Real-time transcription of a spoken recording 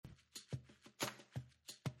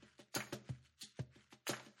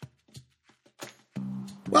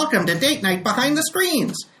Welcome to Date Night Behind the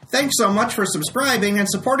Screens. Thanks so much for subscribing and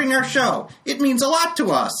supporting our show. It means a lot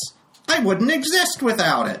to us. I wouldn't exist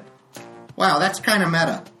without it. Wow, that's kind of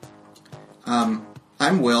meta.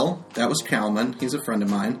 I'm Will. That was Calman. He's a friend of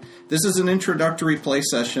mine. This is an introductory play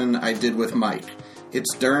session I did with Mike.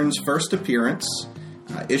 It's Dern's first appearance,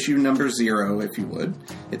 issue number 0, if you would.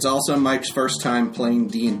 It's also Mike's first time playing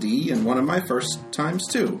D&D, and one of my first times,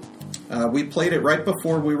 too. We played it right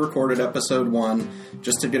before we recorded episode 1,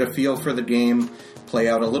 just to get a feel for the game, play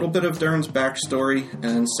out a little bit of Dern's backstory,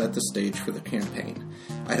 and set the stage for the campaign.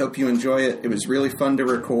 I hope you enjoy it. It was really fun to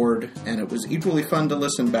record, and it was equally fun to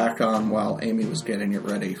listen back on while Amy was getting it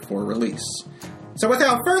ready for release. So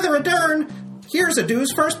without further ado, here's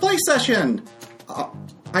Adu's first play session!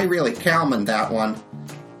 I really Calman that one.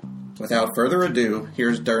 Without further ado,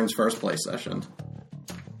 here's Dern's first play session.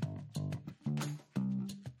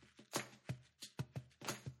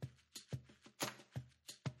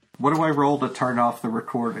 What do I roll to turn off the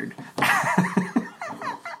recording?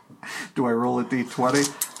 Do I roll a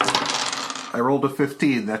d20? I rolled a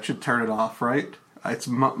 15. That should turn it off, right? It's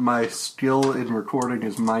my skill in recording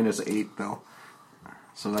is -8, though.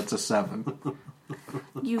 So that's a 7.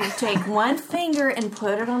 You take one finger and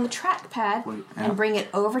put it on the trackpad and bring it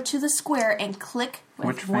over to the square and click with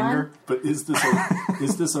Which one. finger? But is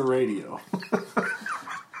this a radio?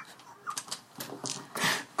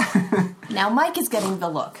 Now Mike is getting the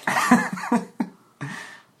look.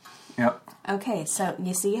 Yep. Okay, so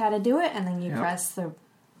you see how to do it, and then you press the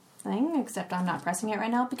thing, except I'm not pressing it right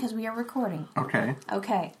now because we are recording. Okay.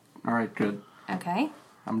 Okay. All right, good. Okay.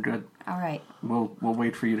 I'm good. All right. We'll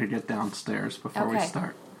wait for you to get downstairs before we Okay.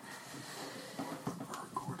 start. We're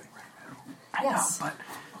recording right now. I Yes. know,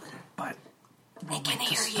 but They can we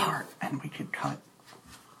hear can you. start and we can cut.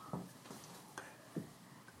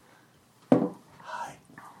 Hi.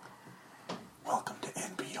 Welcome to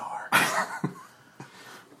NPR.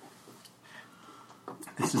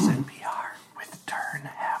 This is NPR with Dern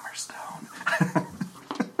Hammerstone.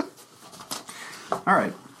 All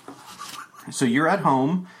right. So you're at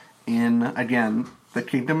home in, again, the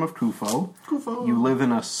Kingdom of Kufo. You live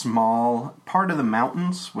in a small part of the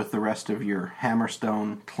mountains with the rest of your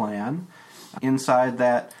Hammerstone clan. Inside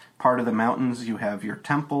that part of the mountains, you have your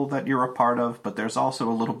temple that you're a part of, but there's also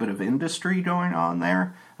a little bit of industry going on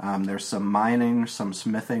there. There's some mining, some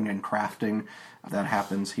smithing and crafting that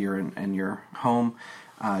happens here in your home.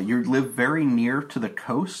 You live very near to the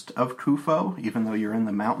coast of Kufo, even though you're in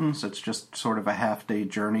the mountains. It's just sort of a half-day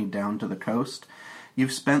journey down to the coast.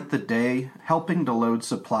 You've spent the day helping to load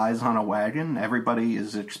supplies on a wagon. Everybody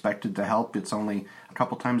is expected to help. It's only a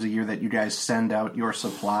couple times a year that you guys send out your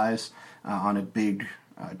supplies on a big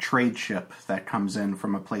trade ship that comes in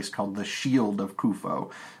from a place called the Shield of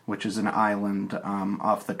Kufo, which is an island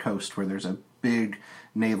off the coast where there's a big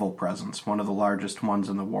naval presence, one of the largest ones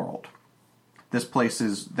in the world. This place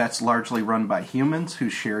that's largely run by humans who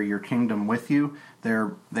share your kingdom with you.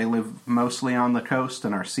 They live mostly on the coast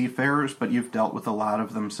and are seafarers, but you've dealt with a lot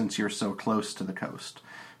of them since you're so close to the coast.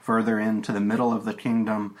 Further into the middle of the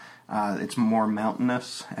kingdom, it's more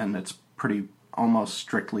mountainous, and it's pretty almost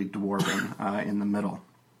strictly dwarven in the middle.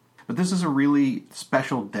 But this is a really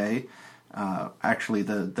special day. Actually,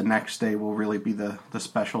 the next day will really be the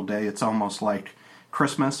special day. It's almost like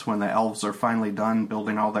Christmas, when the elves are finally done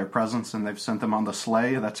building all their presents and they've sent them on the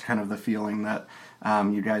sleigh. That's kind of the feeling that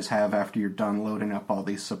you guys have after you're done loading up all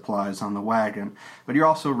these supplies on the wagon. But you're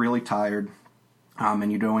also really tired, and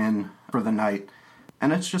you go in for the night.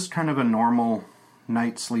 And it's just kind of a normal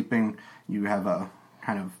night sleeping. You have a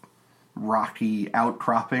kind of rocky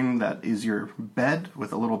outcropping that is your bed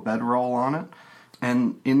with a little bedroll on it.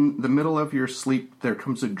 And in the middle of your sleep, there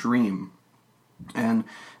comes a dream. And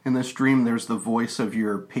in this dream, there's the voice of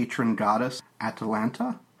your patron goddess,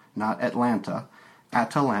 Atalanta. Not Atlanta,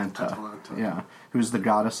 Atalanta. Yeah, who's the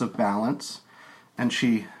goddess of balance. And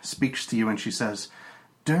she speaks to you and she says,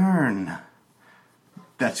 Dern.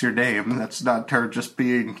 That's your name. That's not her just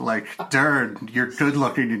being like, Dern, you're good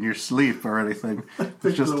looking in your sleep or anything.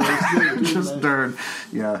 It's just Dern.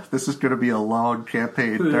 Yeah, this is going to be a long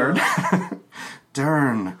campaign, Dern.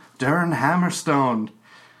 Dern Hammerstone.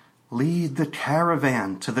 Lead the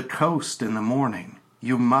caravan to the coast in the morning.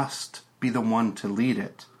 You must be the one to lead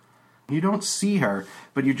it. You don't see her,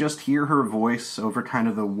 but you just hear her voice over kind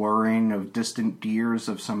of the whirring of distant gears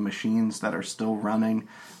of some machines that are still running,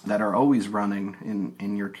 that are always running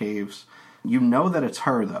in your caves. You know that it's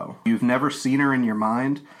her, though. You've never seen her in your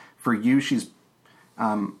mind. For you, she's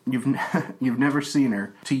you've never seen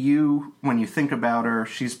her. To you, when you think about her,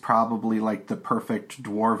 she's probably like the perfect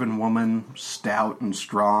dwarven woman, stout and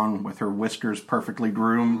strong, with her whiskers perfectly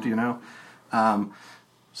groomed, you know.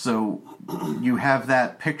 So you have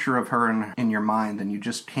that picture of her in your mind, and you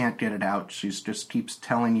just can't get it out. She just keeps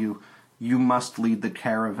telling you, you must lead the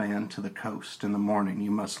caravan to the coast in the morning.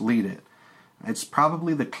 You must lead it. It's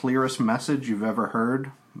probably the clearest message you've ever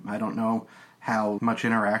heard. I don't know how much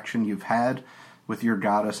interaction you've had with your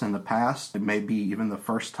goddess in the past. It may be even the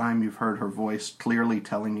first time you've heard her voice clearly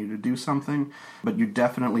telling you to do something, but you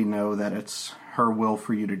definitely know that it's her will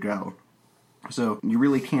for you to go. So you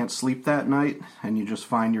really can't sleep that night, and you just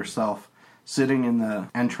find yourself sitting in the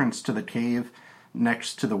entrance to the cave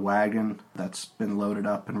next to the wagon that's been loaded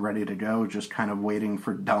up and ready to go, just kind of waiting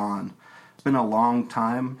for dawn. It's been a long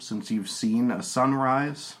time since you've seen a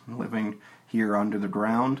sunrise, living here under the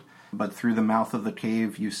ground, but through the mouth of the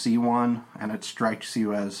cave you see one, and it strikes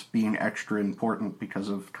you as being extra important because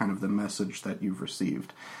of kind of the message that you've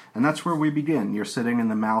received. And that's where we begin. You're sitting in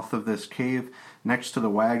the mouth of this cave next to the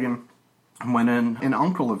wagon, when an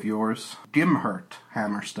uncle of yours, Gimhurt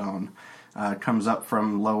Hammerstone, comes up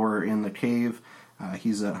from lower in the cave.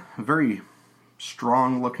 He's a very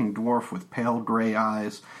strong-looking dwarf with pale gray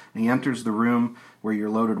eyes, and he enters the room where your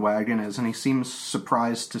loaded wagon is, and he seems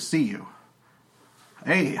surprised to see you.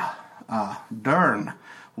 Hey, Dern,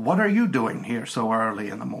 what are you doing here so early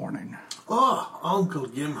in the morning? Oh, Uncle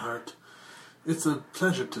Gimhurt. It's a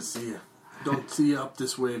pleasure to see you. Don't see you up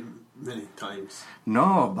this way many times.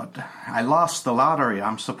 No, but I lost the lottery.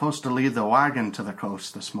 I'm supposed to lead the wagon to the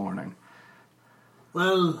coast this morning.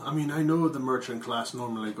 Well, I mean, I know the merchant class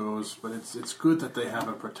normally goes, but it's good that they have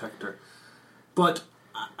a protector. But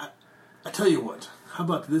I tell you what, how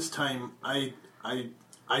about this time I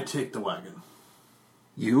take the wagon?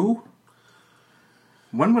 You?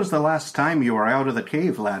 When was the last time you were out of the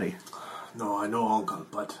cave, laddie? No, I know, Uncle,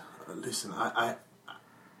 but listen, I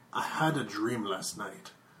had a dream last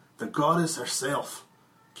night. The goddess herself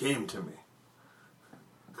came to me.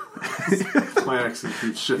 My accent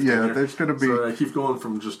keeps shifting. Yeah, here. there's going to be So I keep going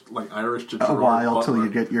from just like Irish to a Gerard while Butler. till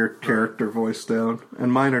you get your character voice down.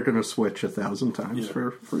 And mine are going to switch 1,000 times Yeah.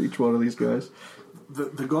 for each one of these guys.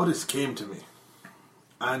 The goddess came to me,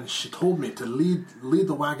 and she told me to lead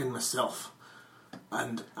the wagon myself.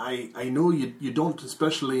 And I know you don't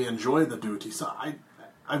especially enjoy the duty, so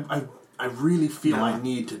I really feel I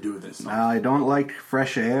need to do this. I don't like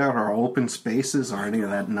fresh air or open spaces or any of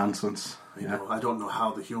that nonsense. I don't know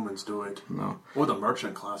how the humans do it. No. Or the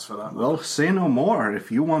merchant class, for that matter. Well, say no more. If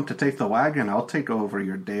you want to take the wagon, I'll take over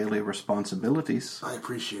your daily responsibilities. I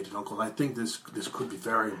appreciate it, Uncle. I think this could be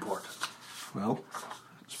very important. Well,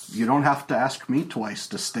 you don't have to ask me twice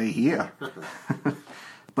to stay here.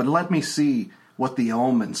 But let me see what the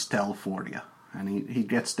omens tell for you. And he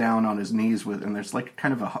gets down on his knees and there's like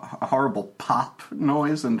kind of a horrible pop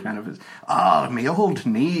noise and kind of his, my old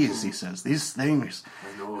knees, he says, these things.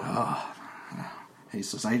 I know. He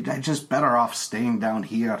says, I just better off staying down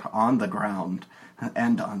here on the ground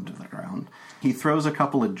and under the ground. He throws a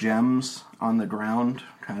couple of gems on the ground,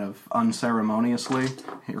 kind of unceremoniously.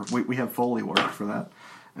 Here, we have Foley work for that.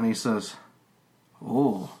 And he says,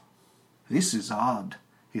 oh, this is odd.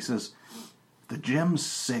 He says, the gems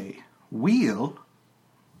say, wheel,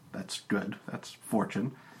 that's good, that's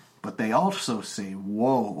fortune, but they also say,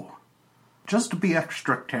 woe. Just be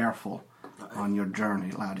extra careful on your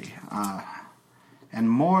journey, laddie. And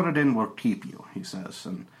Moradin will keep you, he says,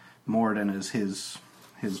 and Moradin is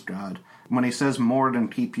his god. When he says Moradin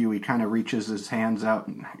keep you, he kind of reaches his hands out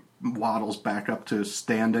and waddles back up to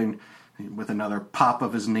standing with another pop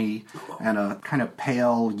of his knee, and a kind of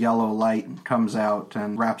pale yellow light comes out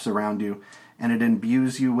and wraps around you, and it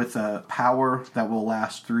imbues you with a power that will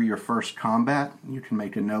last through your first combat. You can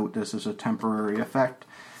make a note, this is a temporary effect.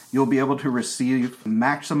 You'll be able to receive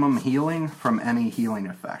maximum healing from any healing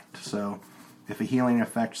effect. So if a healing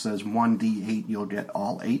effect says 1d8, you'll get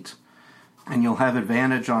all 8. And you'll have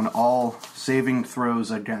advantage on all saving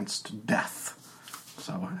throws against death.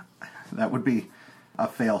 So that would be a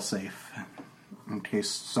fail-safe in case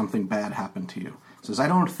something bad happened to you. It says, I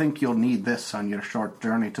don't think you'll need this on your short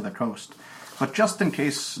journey to the coast. But just in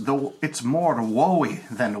case, though, it's more woey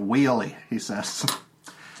than wheelie, he says.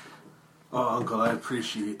 Oh, Uncle, I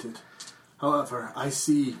appreciate it. However, I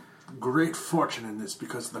see great fortune in this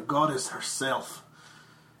because the goddess herself,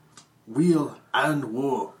 weal and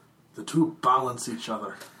woe, the two balance each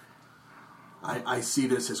other. I see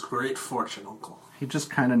this as great fortune, Uncle. He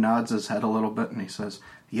just kind of nods his head a little bit and he says,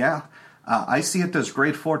 yeah, I see it as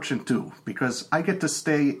great fortune too, because I get to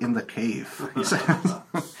stay in the cave, he says.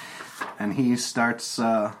 And he starts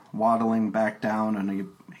waddling back down, and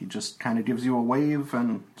he just kind of gives you a wave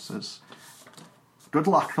and says, good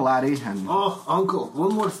luck, laddie. And Oh, Uncle,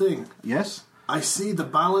 one more thing. yes? I see the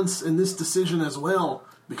balance in this decision as well,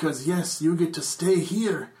 Because, yes, you get to stay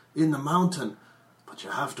here in the mountain, but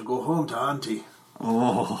you have to go home to Auntie.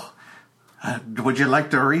 Oh, would you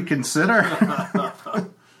like to reconsider?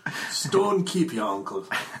 Stone keep you, Uncle.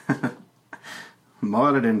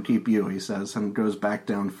 Moradin keep you, he says, and goes back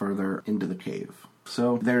down further into the cave.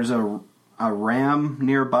 So there's a ram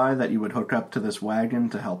nearby that you would hook up to this wagon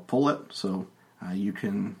to help pull it. So you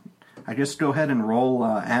can, I guess, go ahead and roll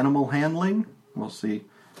animal handling. We'll see.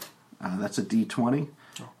 That's a D20.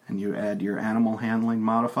 And you add your animal handling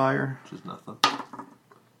modifier. Which is nothing.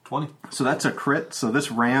 20. So that's a crit. So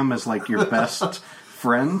this ram is like your best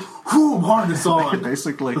friend. Whew, harness on.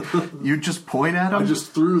 Basically, you just point at him. I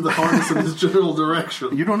just threw the harness in his general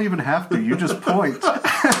direction. You don't even have to. You just point.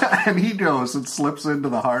 And he goes and slips into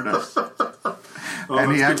the harness.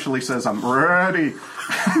 And he actually says, I'm ready.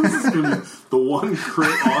 This is going to be the one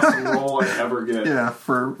crit awesome roll I ever get. Yeah,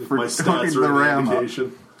 for My stats hooking are the an ram up.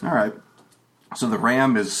 indication. All right. So the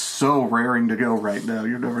ram is so raring to go right now.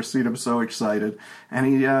 You've never seen him so excited. And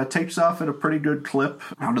he takes off at a pretty good clip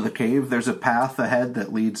out of the cave. There's a path ahead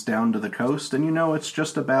that leads down to the coast. And you know it's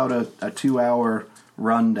just about a 2-hour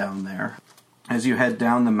run down there. As you head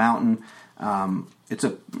down the mountain, it's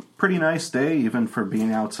a pretty nice day even for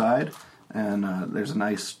being outside. And there's a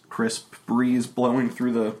nice crisp breeze blowing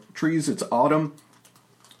through the trees. It's autumn.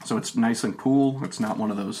 So it's nice and cool. It's not one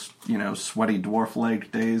of those, sweaty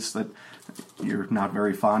dwarf-legged days that you're not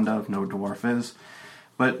very fond of. No dwarf is.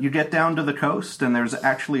 But you get down to the coast, and there's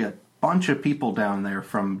actually a bunch of people down there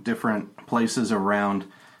from different places around,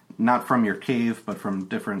 not from your cave, but from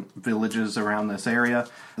different villages around this area.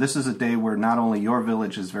 This is a day where not only your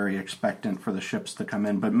village is very expectant for the ships to come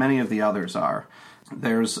in, but many of the others are.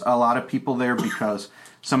 There's a lot of people there because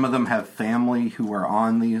some of them have family who are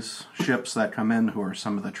on these ships that come in, who are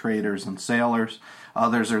some of the traders and sailors.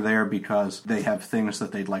 Others are there because they have things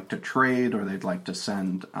that they'd like to trade or they'd like to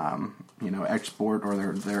send, export,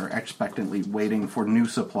 or they're expectantly waiting for new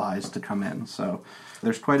supplies to come in. So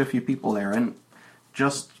there's quite a few people there. And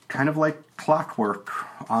just kind of like clockwork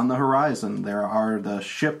on the horizon, there are the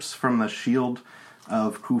ships from the Shield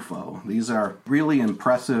of Kufo. These are really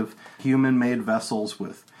impressive human-made vessels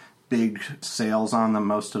with big sails on them,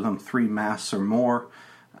 most of them 3 masts or more,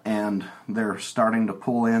 and they're starting to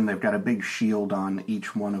pull in. They've got a big shield on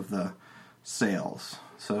each one of the sails.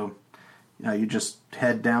 So you just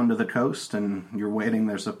head down to the coast and you're waiting.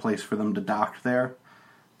 There's a place for them to dock there.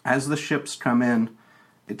 As the ships come in,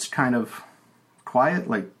 it's kind of quiet,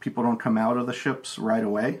 like people don't come out of the ships right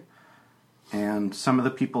away, and some of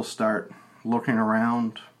the people start looking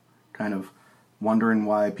around, kind of wondering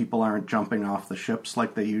why people aren't jumping off the ships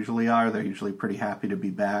like they usually are. They're usually pretty happy to be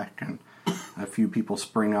back, and a few people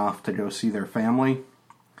spring off to go see their family.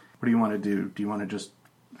 What do you want to do? Do you want to just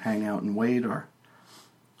hang out and wait, or?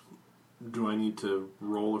 Do I need to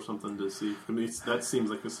roll or something to see? I mean, that seems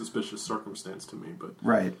like a suspicious circumstance to me, but...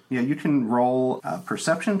 Right. Yeah, you can roll a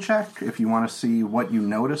perception check if you want to see what you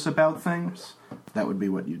notice about things. That would be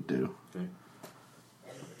what you'd do. Okay.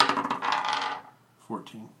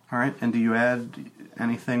 14. All right, and do you add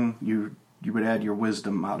anything? You would add your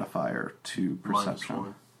wisdom modifier to perception.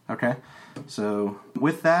 -1. Okay, so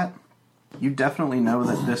with that, you definitely know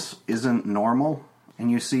that this isn't normal, and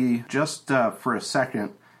you see just for a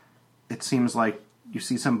second, it seems like you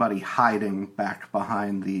see somebody hiding back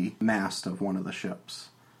behind the mast of one of the ships.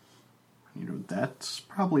 That's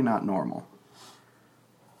probably not normal.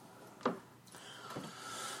 All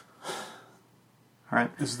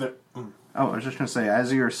right. Is there... Oh, I was just going to say,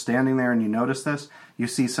 as you're standing there and you notice this, you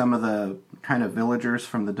see some of the kind of villagers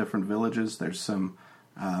from the different villages. There's some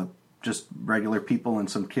just regular people and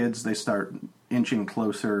some kids. They start inching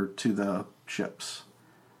closer to the ships.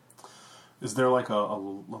 Is there like a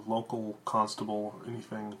local constable,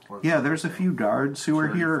 anything? Yeah, there's a few guards who are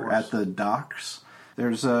here at the docks.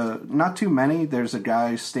 There's not too many. There's a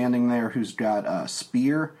guy standing there who's got a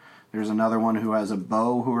spear. There's another one who has a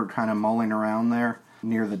bow who are kind of mulling around there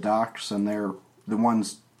near the docks, and they're the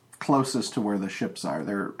ones closest to where the ships are.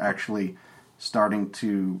 They're actually starting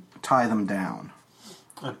to tie them down.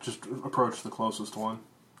 I just approach the closest one.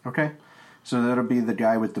 Okay. So that'll be the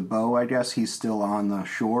guy with the bow, I guess. He's still on the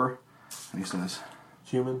shore. And he says...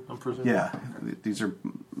 Human, I'm presuming? Yeah.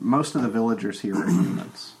 Most of the villagers here are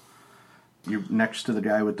humans. You're next to the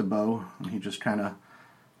guy with the bow, and he just kind of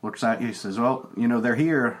looks at you. He says, well, they're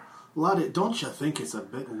here. Laddie, don't you think it's a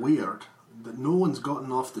bit weird that no one's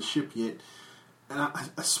gotten off the ship yet? And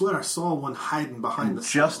I swear I saw one hiding behind the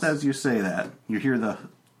Just sails. as you say that, you hear the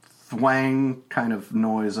thwang kind of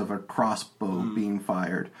noise of a crossbow being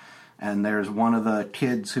fired. And there's one of the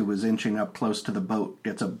kids who was inching up close to the boat,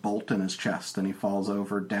 gets a bolt in his chest, and he falls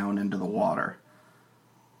over down into the water.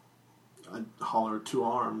 I'd holler to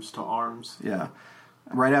arms. Yeah.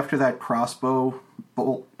 Right after that crossbow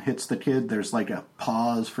bolt hits the kid, there's like a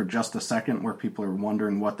pause for just a second where people are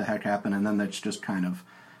wondering what the heck happened, and then it's just kind of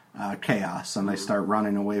chaos, and they start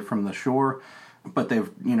running away from the shore. But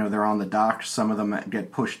they're on the docks. Some of them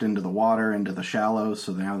get pushed into the water, into the shallows,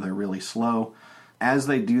 so now they're really slow. As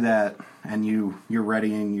they do that, and you're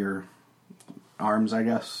readying your arms, I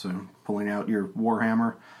guess, so pulling out your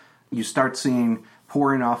warhammer, you start seeing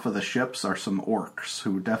pouring off of the ships are some orcs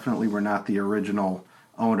who definitely were not the original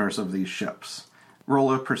owners of these ships.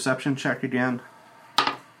 Roll a perception check again.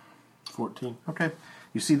 14. Okay.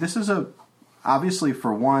 You see, this is obviously,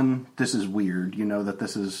 for one, this is weird. You know that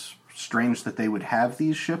this is strange that they would have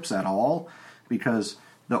these ships at all, because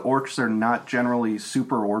the orcs are not generally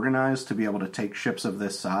super organized to be able to take ships of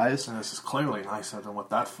this size. And this is clearly nicer than what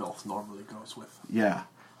that filth normally goes with. Yeah.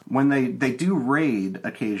 When they do raid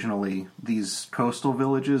occasionally these coastal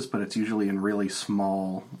villages, but it's usually in really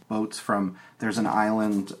small boats there's an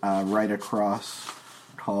island right across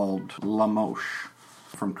called Lamoche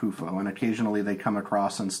from Kufo, and occasionally they come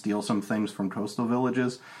across and steal some things from coastal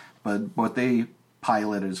villages, but what they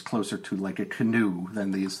pilot is closer to like a canoe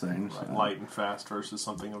than these things. Right, light and fast versus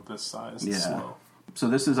something of this size. Yeah. Slow. So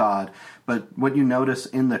this is odd, but what you notice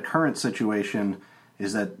in the current situation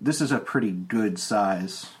is that this is a pretty good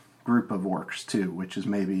size group of orcs too, which is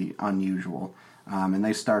maybe unusual, and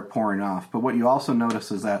they start pouring off. But what you also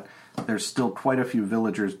notice is that there's still quite a few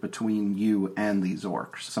villagers between you and these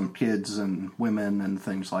orcs, some kids and women and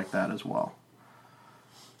things like that as well.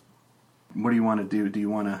 What do you want to do? Do you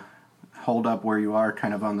want to hold up where you are,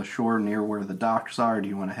 kind of on the shore near where the docks are? Do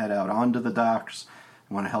you want to head out onto the docks?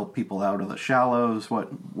 You want to help people out of the shallows?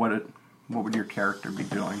 What would your character be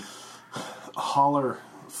doing? Holler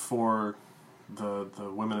for the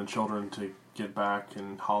women and children to get back,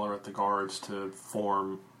 and holler at the guards to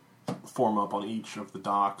form up on each of the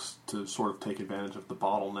docks to sort of take advantage of the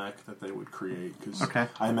bottleneck that they would create. Because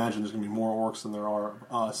I imagine there's going to be more orcs than there are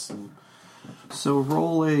us. And so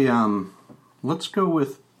roll a let's go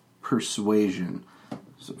with persuasion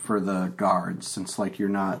for the guards, since like you're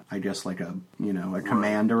not, I guess, like a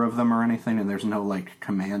commander of them or anything, and there's no like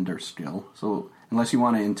commander skill. So unless you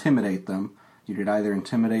want to intimidate them, you could either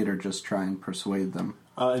intimidate or just try and persuade them.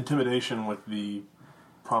 Intimidation with the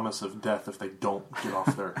promise of death if they don't get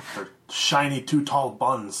off their shiny too tall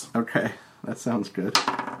buns. Okay, that sounds good.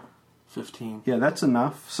 15. Yeah, that's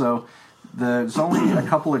enough. So there's only a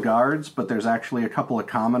couple of guards, but there's actually a couple of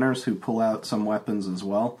commoners who pull out some weapons as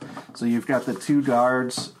well. So you've got the two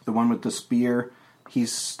guards, the one with the spear,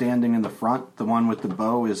 he's standing in the front. The one with the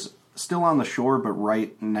bow is still on the shore, but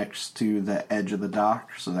right next to the edge of the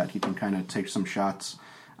dock, so that he can kind of take some shots.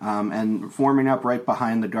 And forming up right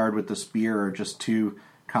behind the guard with the spear are just two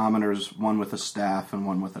commoners, one with a staff and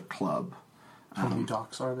one with a club. How many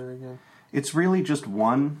docks are there again? It's really just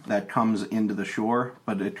one that comes into the shore,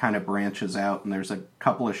 but it kind of branches out, and there's a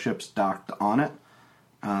couple of ships docked on it.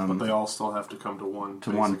 But they all still have to come to one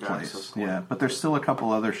place. Yeah, but there's still a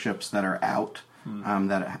couple other ships that are out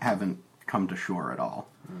that haven't come to shore at all.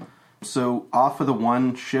 So off of the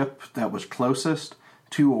one ship that was closest,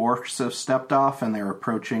 two orcs have stepped off, and they're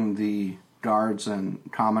approaching the guards and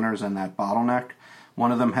commoners and that bottleneck.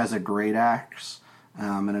 One of them has a great axe,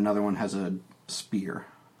 and another one has a spear.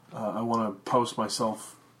 I want to post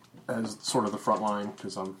myself as sort of the front line,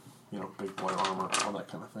 because I'm, big boy armor, all that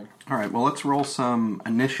kind of thing. All right, well, let's roll some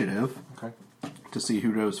initiative to see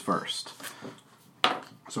who goes first.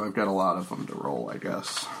 So I've got a lot of them to roll, I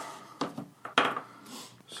guess.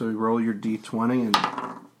 So you roll your d20, and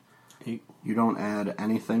 8. You don't add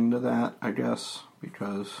anything to that, I guess,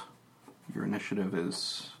 because your initiative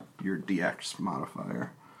is your DX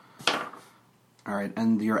modifier. All right,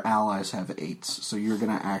 and your allies have 8s, so you're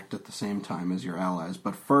going to act at the same time as your allies.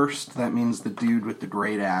 But first, that means the dude with the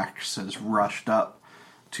great axe has rushed up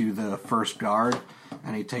to the first guard,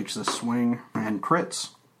 and he takes a swing and crits.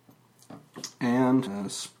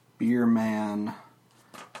 And Spearman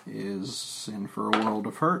is in for a world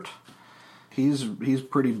of hurt. He's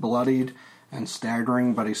pretty bloodied and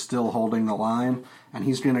staggering, but he's still holding the line, and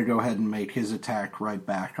he's going to go ahead and make his attack right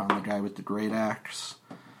back on the guy with the great axe.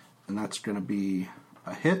 And that's going to be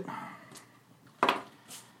a hit.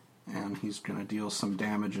 And he's going to deal some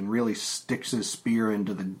damage and really sticks his spear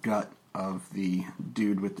into the gut of the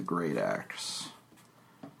dude with the great axe.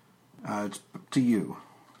 It's up to you.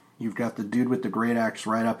 You've got the dude with the great axe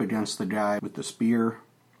right up against the guy with the spear,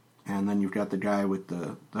 and then you've got the guy with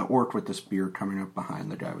the orc with the spear coming up behind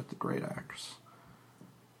the guy with the great axe.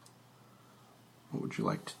 What would you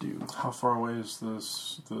like to do? How far away is the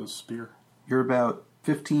spear? You're about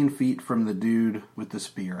 15 feet from the dude with the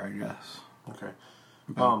spear, I guess. Okay.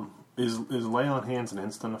 Is lay on hands an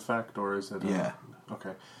instant effect, or is it? Yeah.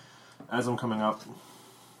 Okay. As I'm coming up.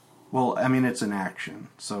 Well, I mean, it's an action,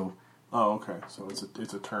 so. Oh, okay. So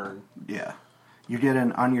it's a turn. Yeah. You get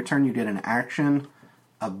on your turn, you get an action,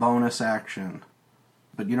 a bonus action.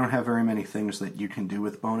 But you don't have very many things that you can do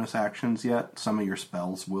with bonus actions yet. Some of your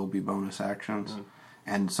spells will be bonus actions.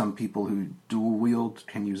 And some people who dual wield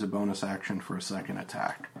can use a bonus action for a second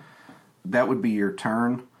attack. That would be your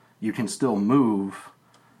turn. You can still move,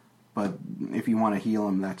 but if you want to heal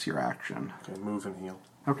him, that's your action. Okay, move and heal.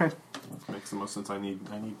 Okay. That makes the most sense. I need.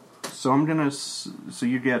 So I'm gonna. So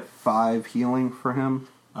you get 5 healing for him.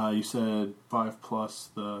 You said 5 plus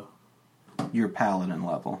the. Your paladin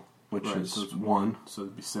level, which is so it's 1. So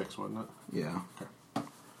it'd be 6, wouldn't it? Yeah. Okay.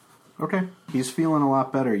 Okay. He's feeling a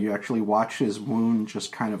lot better. You actually watch his wound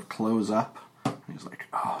just kind of close up. He's like,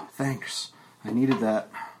 "Oh, thanks. I needed that."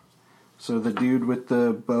 So the dude with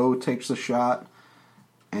the bow takes a shot,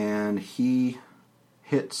 and he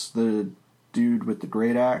hits the dude with the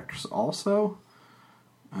great axe also,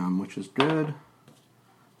 which is good.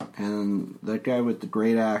 And that guy with the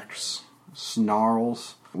great axe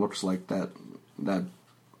snarls. Looks like that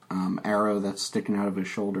arrow that's sticking out of his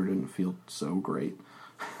shoulder didn't feel so great.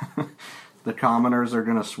 The commoners are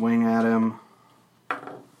going to swing at him.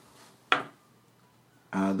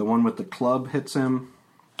 The one with the club hits him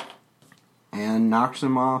and knocks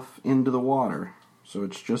him off into the water. So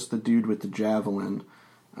it's just the dude with the javelin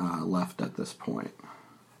left at this point.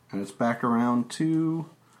 And it's back around to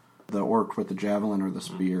the orc with the javelin or the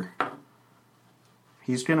spear.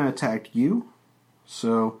 He's going to attack you.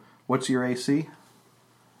 So what's your AC?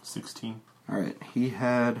 16. Alright, he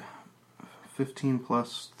had 15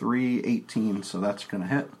 plus 3, 18, so that's going to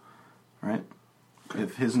hit. Right?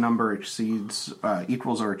 If his number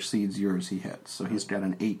equals or exceeds yours, he hits. So he's got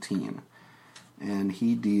an 18. And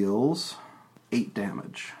he deals 8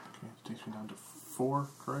 damage. Okay, it takes me down to 4,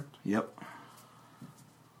 correct? Yep.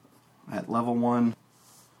 At level 1,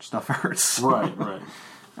 stuff hurts. Right.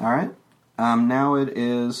 Alright. Now it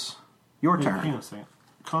is your turn. Hang on a second.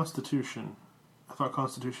 Constitution. I thought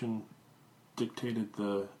Constitution dictated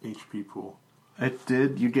the HP pool. It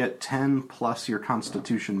did. You get 10 plus your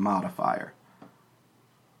Constitution modifier.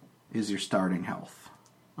 Is your starting health.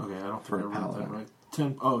 Okay, I don't For think a I read that paladin.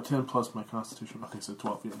 right. 10 plus my Constitution. Okay, so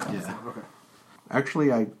 12. Yeah. Okay.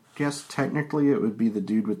 Actually, I guess technically it would be the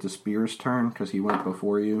dude with the spear's turn, because he went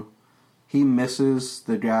before you. He misses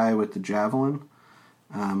the guy with the javelin,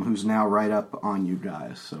 who's now right up on you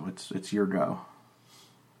guys, so it's your go.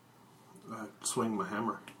 Swing my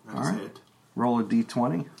hammer at All his right. head. Roll a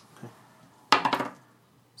d20.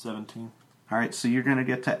 17. Alright, so you're going to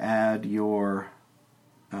get to add your...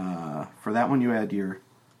 for that one, you add your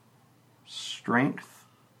strength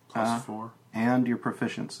Plus 4. and your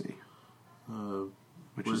proficiency,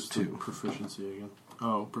 which Where's is the 2. proficiency again?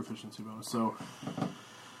 Oh, proficiency bonus. So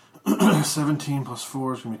 17 plus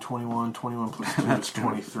 4 is going to be 21. 21 plus 2 is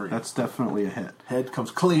 23. That's definitely a hit. Head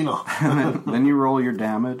comes clean off. Then you roll your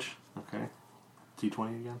damage. Okay.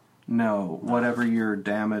 T20 again? No, whatever your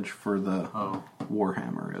damage for the Oh.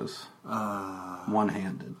 Warhammer is.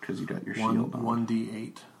 One-handed, because you got your shield on.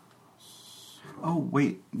 1d8. Oh,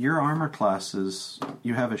 wait. Your armor class is...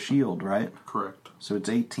 You have a shield, right? Correct. So it's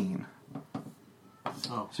 18.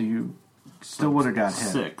 Oh. So you still would have got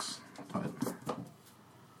hit. 6. But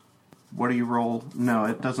what do you roll? No,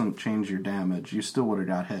 it doesn't change your damage. You still would have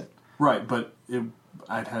got hit. Right, but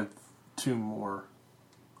I'd had 2 more.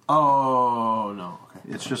 Oh, no.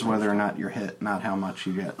 Okay. It's just whether or not you're hit, not how much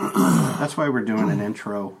you get. That's why we're doing an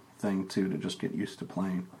intro thing, too, to just get used to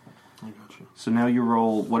playing. I got you. So now you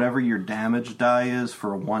roll whatever your damage die is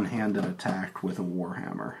for a one-handed attack with a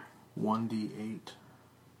Warhammer. 1d8.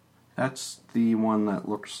 That's the one that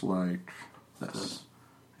looks like this.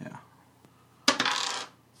 Yeah.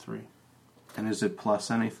 3. And is it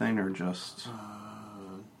plus anything or just...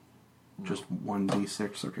 Just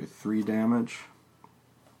 1d6? Okay, 3 damage.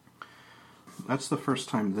 That's the first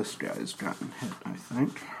time this guy's gotten hit, I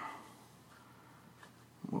think.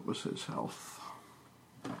 What was his health?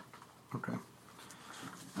 Okay.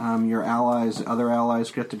 Your other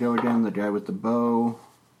allies get to go again. The guy with the bow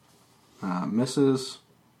misses.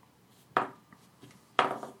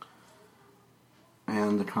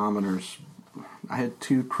 And the commoners... I had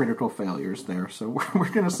 2 critical failures there, so we're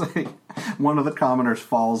going to say one of the commoners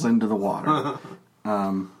falls into the water.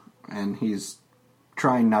 And he's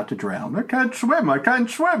trying not to drown. I can't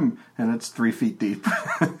swim! And it's 3 feet deep.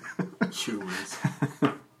 Humans.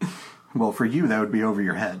 Well, for you, that would be over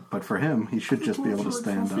your head. But for him, he should just be able to You're like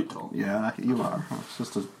stand 4 feet up. tall. Yeah, you are. It's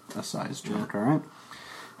just a size joke, all right?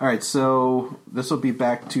 Alright, so this will be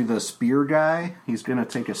back to the spear guy. He's going to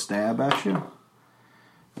take a stab at you.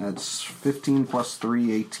 That's 15 plus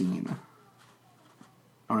 3, 18.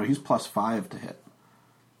 Oh no, he's plus 5 to hit.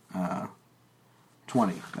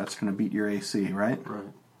 20. That's going to beat your AC, right?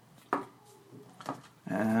 Right.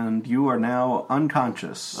 And you are now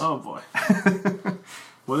unconscious. Oh boy.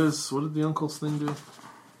 What did the uncle's thing do?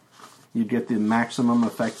 You'd get the maximum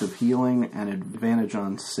effect of healing and advantage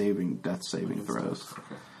on death saving throws.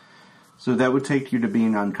 Okay. So that would take you to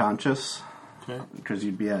being unconscious, Okay. because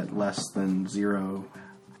you'd be at less than 0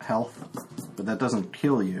 health, but that doesn't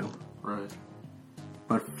kill you. Right.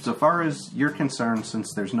 But so far as you're concerned,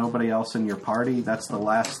 since there's nobody else in your party, that's the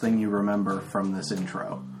last thing you remember from this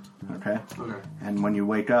intro. Okay? Okay. And when you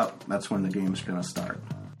wake up, that's when the game's going to start.